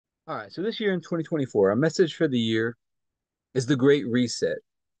All right, so this year in 2024, our message for the year is the Great Reset.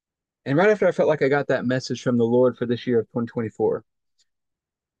 And right after I felt like I got that message from the Lord for this year of 2024,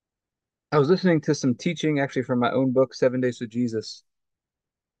 I was listening to some teaching actually from my own book, 7 Days with Jesus,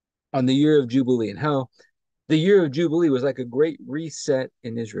 on the year of Jubilee and how the year of Jubilee was like a great reset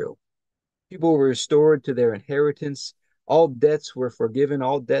in Israel. People were restored to their inheritance. All debts were forgiven,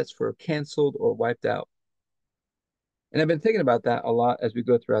 all debts were canceled or wiped out. And I've been thinking about that a lot as we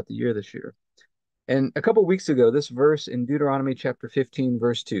go throughout the year this year. And a couple weeks ago, this verse in Deuteronomy chapter 15,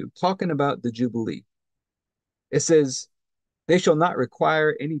 verse 2, talking about the Jubilee, it says, they shall not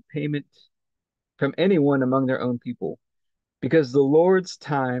require any payment from anyone among their own people, because the Lord's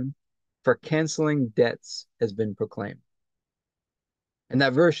time for canceling debts has been proclaimed. And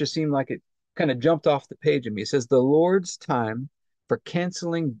that verse just seemed like it kind of jumped off the page at me. It says, the Lord's time for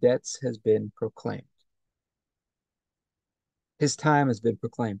canceling debts has been proclaimed. His time has been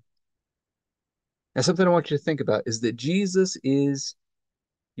proclaimed. Now, something I want you to think about is that Jesus is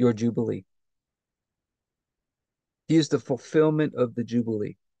your Jubilee. He is the fulfillment of the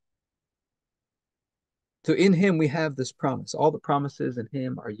Jubilee. So in him we have this promise. All the promises in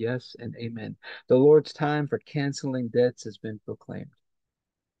him are yes and amen. The Lord's time for canceling debts has been proclaimed.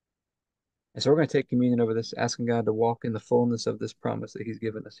 And so we're going to take communion over this, asking God to walk in the fullness of this promise that he's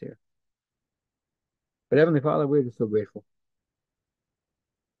given us here. But Heavenly Father, we're just so grateful.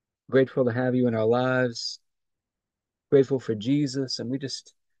 Grateful to have you in our lives. Grateful for Jesus. And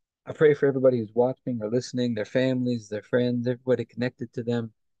I pray for everybody who's watching or listening, their families, their friends, everybody connected to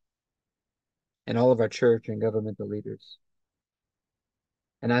them, and all of our church and governmental leaders.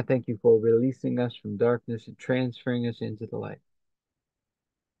 And I thank you for releasing us from darkness and transferring us into the light,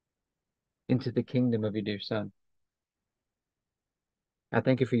 into the kingdom of your dear Son. I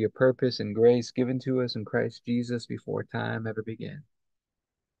thank you for your purpose and grace given to us in Christ Jesus before time ever began.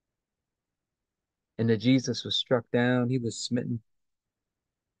 And that Jesus was struck down, he was smitten,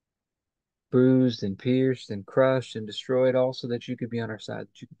 bruised and pierced and crushed and destroyed, all so that you could be on our side,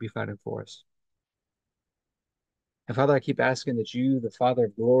 that you could be fighting for us. And Father, I keep asking that you, the Father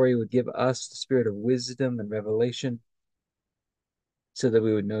of glory, would give us the spirit of wisdom and revelation so that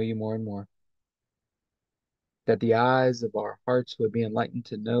we would know you more and more. That the eyes of our hearts would be enlightened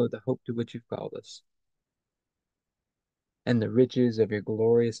to know the hope to which you've called us and the riches of your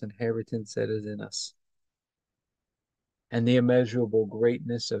glorious inheritance that is in us and the immeasurable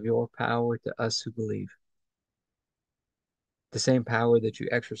greatness of your power to us who believe. The same power that you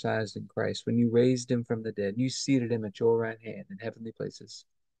exercised in Christ when you raised him from the dead, you seated him at your right hand in heavenly places,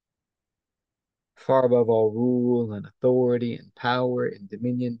 far above all rule and authority and power and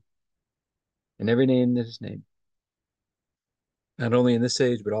dominion and every name that is named, not only in this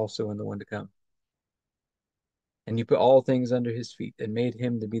age, but also in the one to come. And you put all things under his feet and made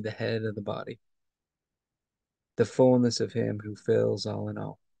him to be the head of the body, the fullness of him who fills all in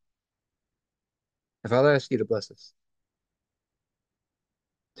all. And Father, I ask you to bless us,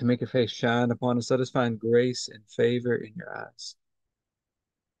 to make your face shine upon us. Let us find grace and favor in your eyes.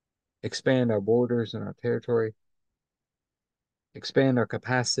 Expand our borders and our territory. Expand our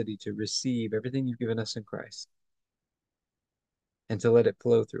capacity to receive everything you've given us in Christ and to let it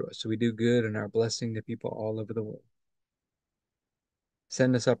flow through us so we do good and are blessing to people all over the world.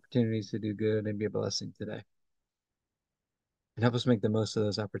 Send us opportunities to do good and be a blessing today. And help us make the most of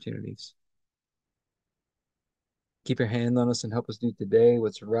those opportunities. Keep your hand on us and help us do today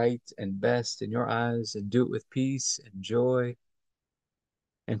what's right and best in your eyes and do it with peace and joy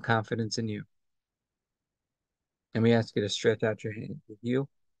and confidence in you. And we ask you to stretch out your hand to heal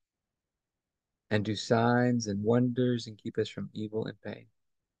and do signs and wonders and keep us from evil and pain.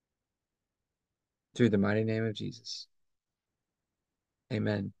 Through the mighty name of Jesus.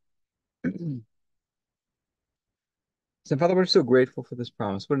 Amen. So, Father, we're so grateful for this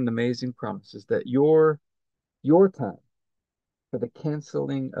promise. What an amazing promise is that your time for the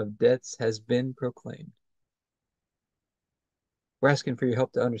canceling of debts has been proclaimed. We're asking for your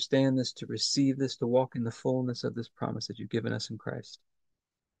help to understand this, to receive this, to walk in the fullness of this promise that you've given us in Christ.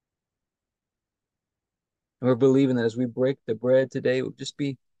 And we're believing that as we break the bread today, it will just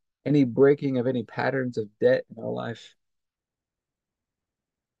be any breaking of any patterns of debt in our life,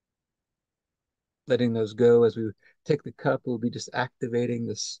 letting those go. As we take the cup, we'll be just activating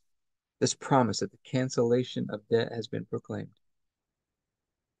this promise that the cancellation of debt has been proclaimed.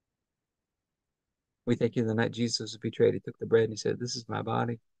 We thank you the night Jesus was betrayed, he took the bread and he said, this is my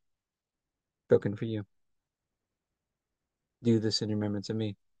body broken for you. Do this in remembrance of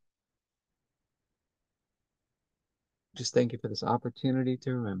me. Just thank you for this opportunity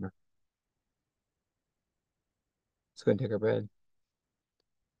to remember. Let's go and take our bread.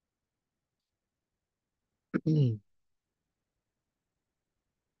 Then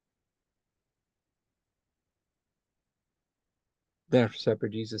after supper,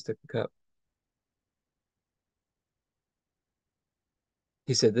 Jesus took the cup.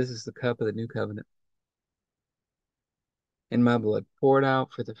 He said, "This is the cup of the new covenant in my blood, poured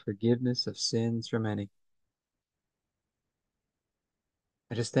out for the forgiveness of sins for many."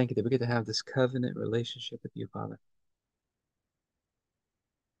 I just thank you that we get to have this covenant relationship with you, Father.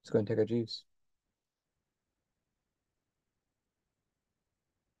 Let's go and take our juice.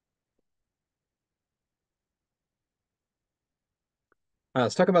 All right,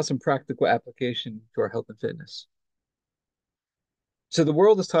 let's talk about some practical application to our health and fitness. So the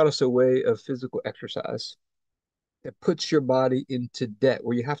world has taught us a way of physical exercise that puts your body into debt,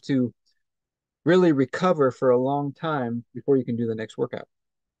 where you have to really recover for a long time before you can do the next workout.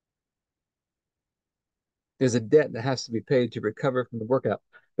 There's a debt that has to be paid to recover from the workout.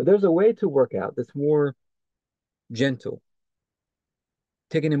 But there's a way to work out that's more gentle.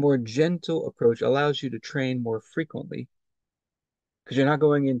 Taking a more gentle approach allows you to train more frequently because you're not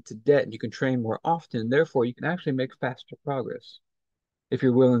going into debt and you can train more often. Therefore, you can actually make faster progress if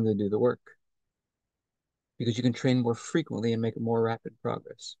you're willing to do the work because you can train more frequently and make more rapid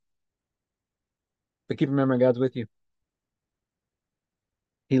progress. But keep remembering God's with you.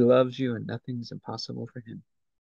 He loves you and nothing's impossible for him.